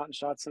he came out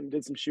and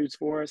did some shoots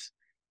for us.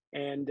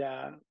 And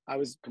I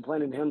was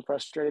complaining to him,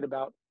 frustrated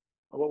about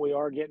what we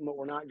are getting, what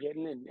we're not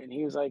getting. And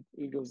he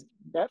goes,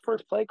 that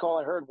first play call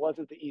I heard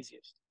wasn't the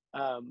easiest.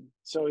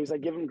 So he's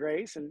like, give them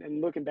grace.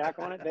 And looking back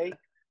on it,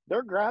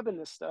 they're grabbing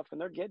this stuff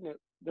and they're getting it.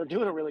 They're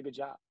doing a really good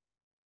job.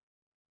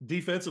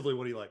 Defensively,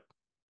 what do you like?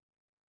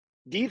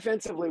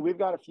 Defensively, we've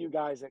got a few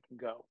guys that can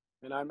go,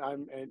 and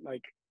I'm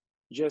like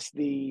just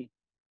the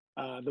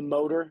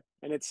motor,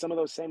 and it's some of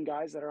those same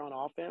guys that are on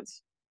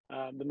offense.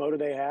 The motor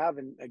they have,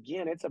 and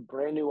again, it's a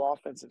brand new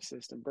offensive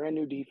system, brand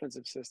new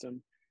defensive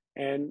system,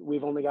 and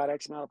we've only got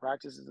X amount of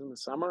practices in the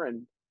summer,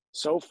 and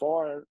so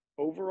far,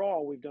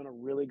 overall, we've done a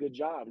really good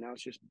job. Now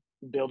it's just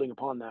building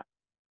upon that.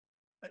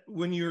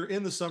 When you're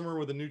in the summer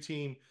with a new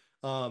team,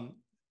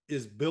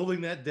 is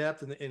building that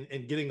depth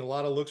and getting a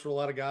lot of looks for a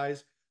lot of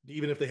guys,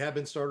 even if they have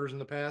been starters in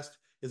the past,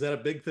 is that a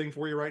big thing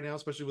for you right now,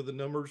 especially with the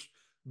numbers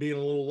being a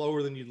little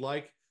lower than you'd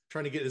like,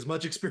 trying to get as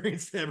much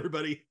experience to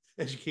everybody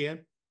as you can?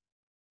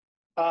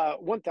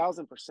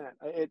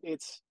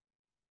 1,000%.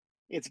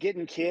 It's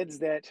getting kids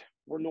that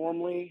were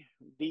normally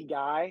the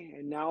guy,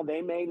 and now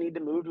they may need to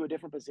move to a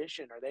different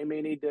position, or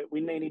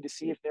we may need to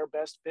see if they're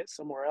best fit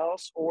somewhere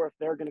else, or if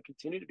they're going to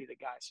continue to be the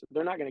guy. So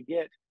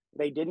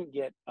they didn't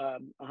get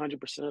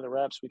 100% of the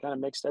reps. We kind of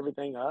mixed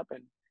everything up,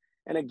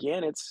 and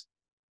again, it's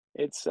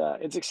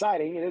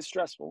exciting. It is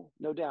stressful,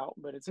 no doubt,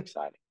 but it's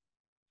exciting.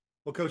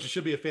 Well, Coach, it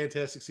should be a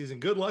fantastic season.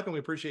 Good luck, and we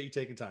appreciate you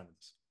taking time with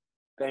us.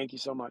 Thank you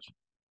so much.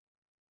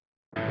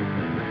 Dion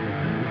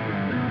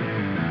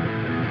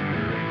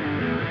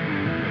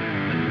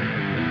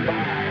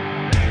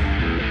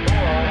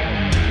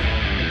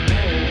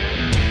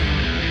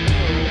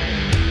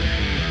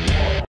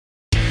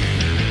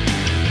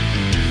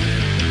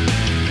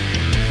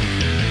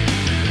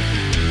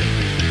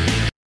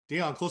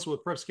Closer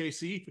with Preps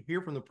KC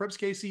here from the Preps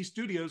KC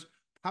studios,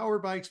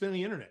 powered by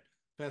Xfinity Internet.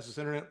 Fastest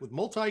internet with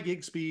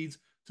multi-gig speeds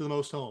to the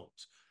most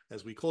homes.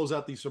 As we close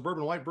out the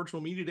Suburban White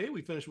Virtual Media Day,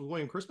 we finish with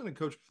William Chrisman and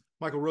Coach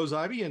Michael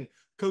Rose-Ivy. And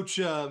Coach,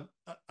 a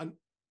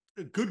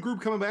good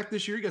group coming back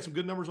this year. You got some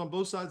good numbers on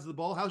both sides of the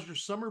ball. How's your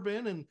summer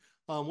been, and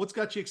what's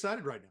got you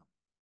excited right now?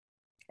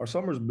 Our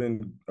summer's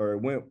been, or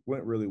it went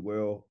really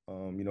well.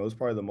 It's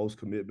probably the most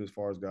commitment as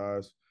far as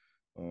guys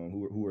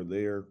who are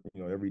there,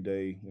 every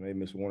day. They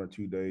miss 1 or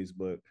 2 days,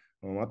 but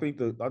I think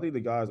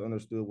the guys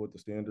understood what the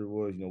standard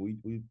was.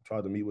 We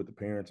tried to meet with the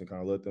parents and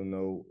kind of let them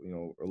know,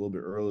 a little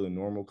bit earlier than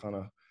normal, kind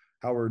of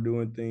how we're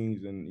doing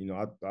things. And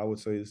I would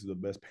say this is the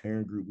best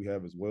parent group we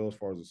have as well, as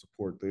far as the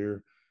support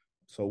there.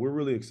 So we're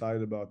really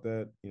excited about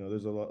that.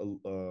 There's a lot,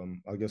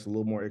 I guess, a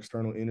little more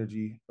external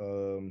energy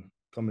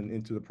coming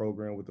into the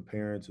program with the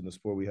parents and the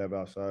sport we have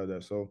outside of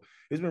that. So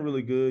it's been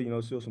really good.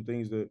 Still some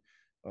things that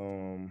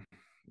I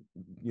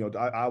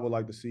would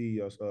like to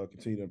see us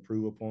continue to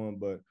improve upon.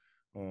 But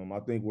I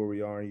think where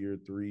we are in year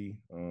 3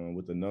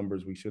 with the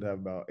numbers, we should have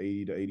about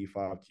 80 to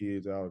 85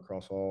 kids out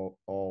across all.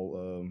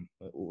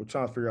 We're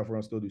trying to figure out if we're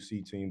going to still do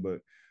C team, but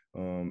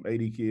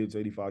 80 kids,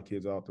 85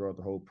 kids out throughout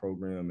the whole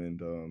program.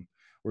 And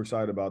we're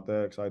excited about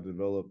that, excited to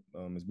develop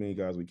as many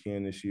guys we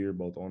can this year,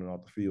 both on and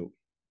off the field.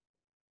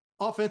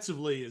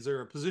 Offensively, is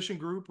there a position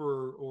group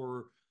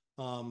or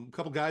a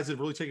couple guys that have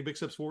really taken big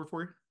steps forward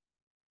for you?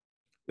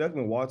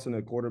 Definitely Watson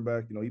at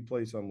quarterback. He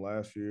played some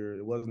last year.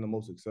 It wasn't the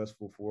most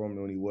successful for him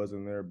when he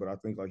wasn't there, but I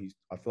feel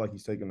like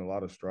he's taken a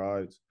lot of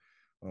strides,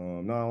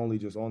 not only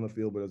just on the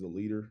field, but as a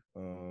leader.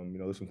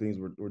 There's some things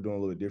we're doing a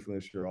little bit differently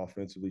this year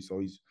offensively. So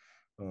he's,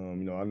 I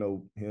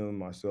know him,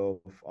 myself,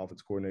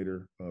 offense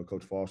coordinator,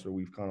 Coach Foster,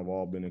 we've kind of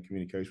all been in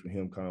communication with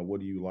him, kind of what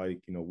do you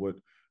like? What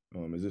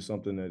is this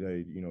something that,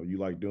 hey, you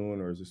like doing,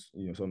 or is this,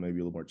 something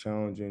maybe a little more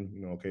challenging?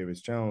 Okay, if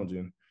it's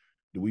challenging,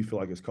 do we feel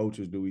like as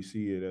coaches, do we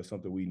see it as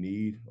something we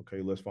need?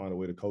 Okay, let's find a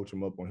way to coach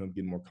him up on him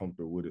getting more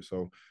comfortable with it.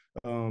 So,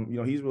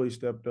 he's really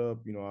stepped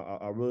up.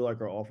 I really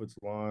like our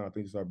offensive line. I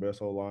think it's our best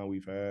whole line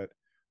we've had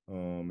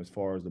as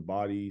far as the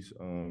bodies,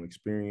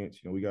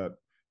 experience. We got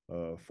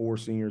 4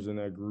 seniors in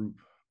that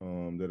group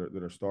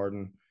that are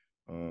starting.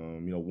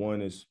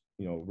 One is,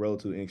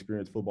 relatively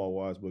inexperienced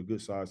football-wise, but a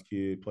good-sized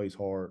kid, plays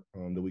hard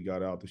that we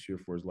got out this year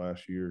for his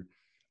last year.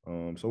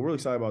 So we're really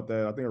excited about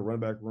that. I think our running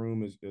back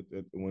room is,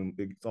 when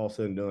it's all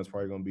said and done, it's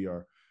probably going to be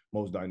our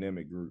most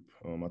dynamic group.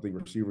 I think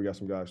receiver got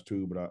some guys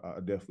too, but I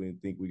definitely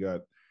think we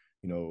got,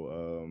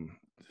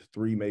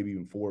 3, maybe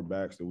even 4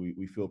 backs that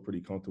we feel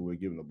pretty comfortable with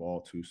giving the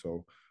ball to.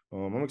 So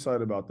I'm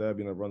excited about that,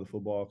 being able to run the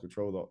football,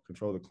 control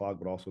the clock,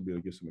 but also be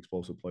able to get some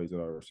explosive plays at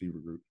our receiver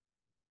group.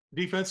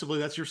 Defensively,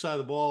 that's your side of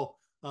the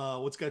ball.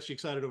 What's got you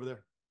excited over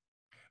there?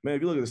 Man,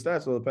 if you look at the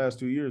stats over the past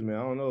 2 years, man,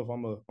 I don't know if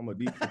I'm a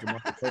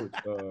defensive coach.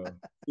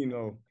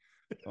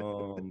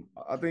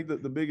 I think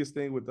that the biggest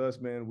thing with us,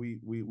 man, we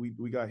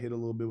got hit a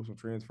little bit with some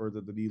transfers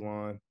at the D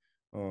line.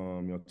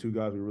 2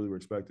 guys we really were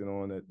expecting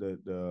on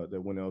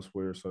that went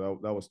elsewhere, so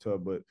that was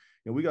tough. But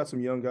we got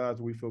some young guys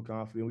that we feel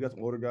confident. We got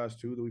some older guys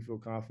too that we feel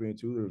confident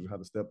too. They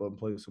have to step up and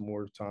play some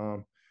more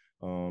time.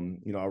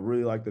 I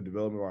really like the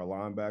development of our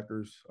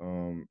linebackers.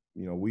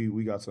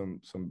 We got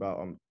some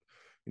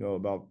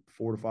about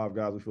 4 to 5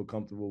 guys we feel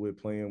comfortable with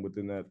playing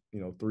within that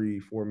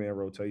 3-4 man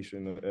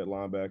rotation at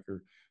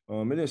linebacker.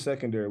 And then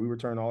secondary, we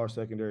returned all our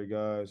secondary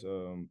guys.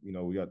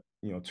 We got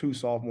 2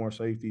 sophomore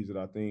safeties that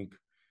I think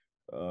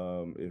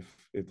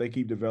if they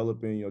keep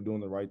developing, doing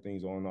the right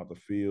things on and off the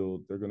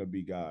field, they're going to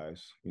be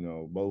guys.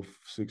 Both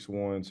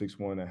 6'1",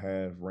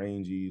 6'1.5",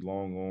 rangy,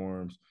 long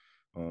arms.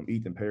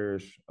 Ethan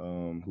Parrish,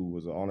 who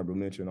was an honorable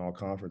mention all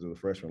conference as a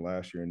freshman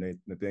last year, and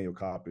Nathaniel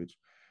Coppage.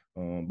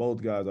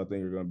 Both guys I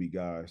think are going to be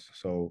guys.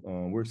 So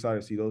we're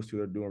excited to see those 2.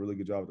 They're doing a really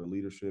good job with the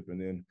leadership.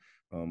 And then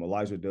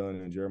Elijah Dunn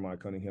and Jeremiah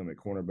Cunningham at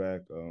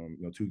cornerback,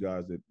 2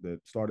 guys that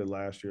started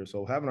last year.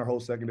 So having our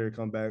whole secondary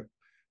come back,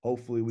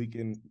 hopefully we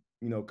can,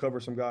 cover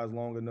some guys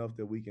long enough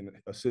that we can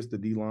assist the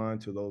D-line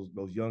to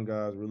those young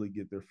guys really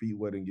get their feet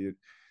wet and get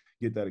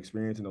that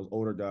experience, and those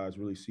older guys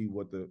really see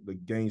what the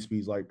game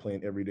speed's like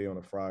playing every day on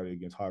a Friday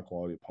against high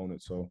quality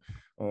opponents. So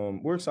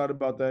we're excited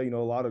about that. A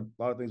lot of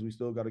things we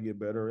still got to get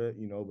better at,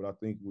 but I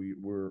think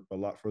we're a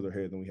lot further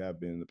ahead than we have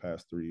been in the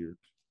past 3 years.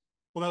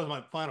 Well, that was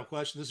my final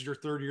question. This is your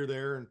 3rd year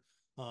there. And,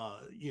 I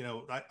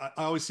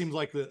always seems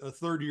like a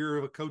 3rd year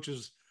of a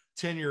coach's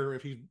tenure,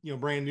 if he's,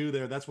 brand new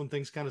there, that's when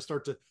things kind of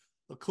start to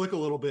click a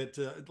little bit.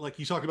 Like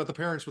you talked about the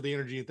parents with the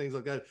energy and things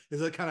like that. Is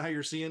that kind of how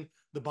you're seeing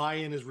the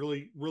buy-in is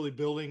really, really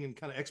building and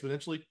kind of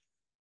exponentially?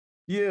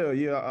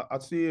 Yeah. I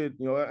see it.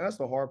 That's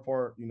the hard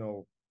part.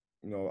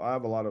 I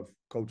have a lot of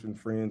coaching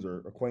friends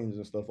or acquaintances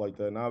and stuff like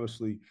that. And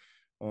obviously,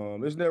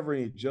 There's never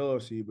any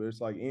jealousy, but it's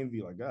like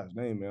envy. Like, gosh,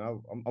 dang,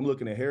 man, I'm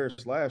looking at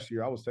Harris last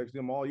year. I was texting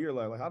him all year,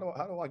 like how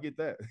do I get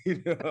that?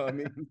 You know what I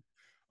mean?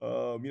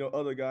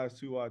 Other guys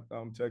too.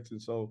 I'm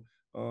texting. So,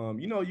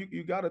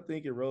 you got to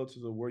think it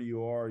relative to where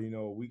you are.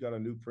 We got a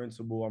new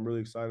principal. I'm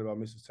really excited about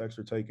Mrs.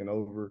 Texter taking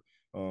over.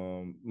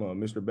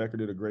 Mr. Becker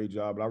did a great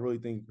job, but I really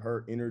think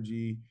her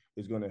energy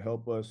is going to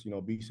help us,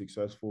 be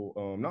successful,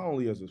 not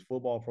only as a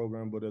football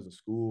program, but as a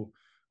school.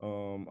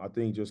 I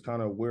think just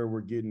kind of where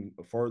we're getting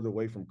further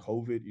away from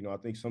COVID, I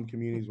think some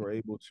communities were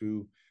able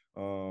to,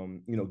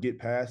 get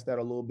past that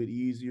a little bit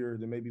easier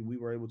than maybe we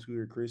were able to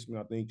here at Christmas.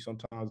 I think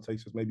sometimes it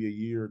takes us maybe a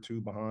year or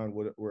two behind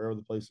wherever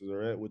the places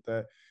are at with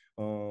that.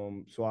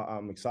 So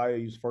I'm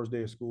excited. It's first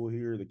day of school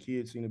here. The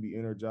kids seem to be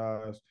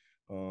energized.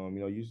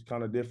 You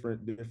kind of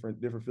different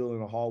feeling in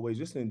the hallways,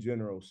 just in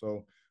general.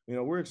 So,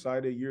 we're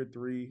excited. Year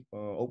 3,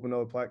 open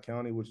up Platte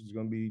County, which is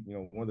going to be,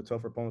 one of the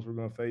tougher opponents we're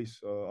going to face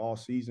all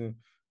season.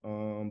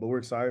 But we're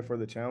excited for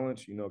the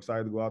challenge,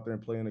 excited to go out there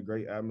and play in a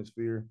great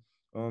atmosphere.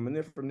 And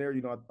then from there,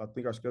 I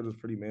think our schedule is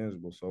pretty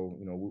manageable. So,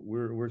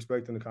 we're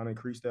expecting to kind of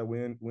increase that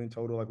win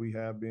total like we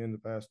have been the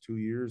past 2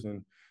 years.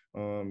 And,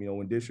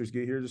 when districts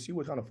get here, to see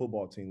what kind of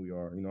football team we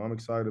are. I'm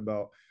excited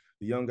about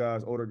the young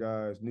guys, older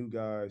guys, new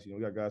guys.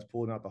 We got guys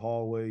pulling out the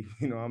hallway.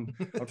 I'm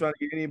trying to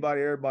get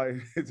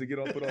everybody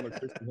to put on a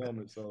Christian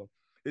helmet. So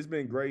it's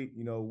been great.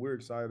 We're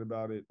excited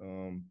about it.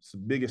 It's the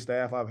biggest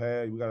staff I've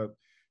had. We got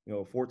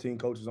 14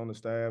 coaches on the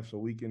staff, so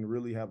we can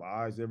really have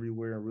eyes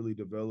everywhere and really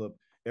develop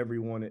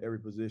everyone at every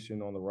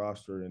position on the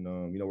roster.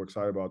 And, we're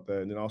excited about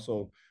that. And then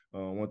also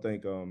want to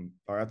thank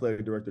our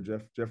athletic director,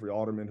 Jeffrey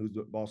Alderman, who's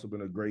also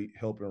been a great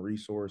help and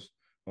resource.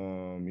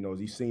 As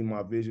he's seen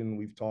my vision,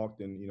 we've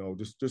talked and,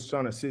 just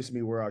trying to assist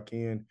me where I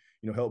can,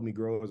 help me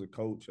grow as a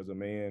coach, as a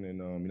man.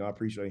 And, I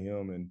appreciate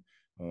him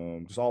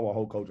and just all our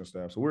whole coaching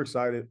staff. So we're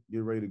excited,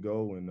 get ready to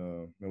go.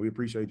 And we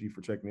appreciate you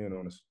for checking in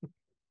on us.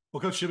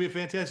 Well, Coach, should be a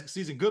fantastic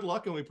season. Good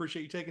luck, and we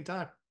appreciate you taking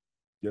time.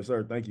 Yes,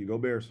 sir. Thank you. Go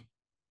Bears.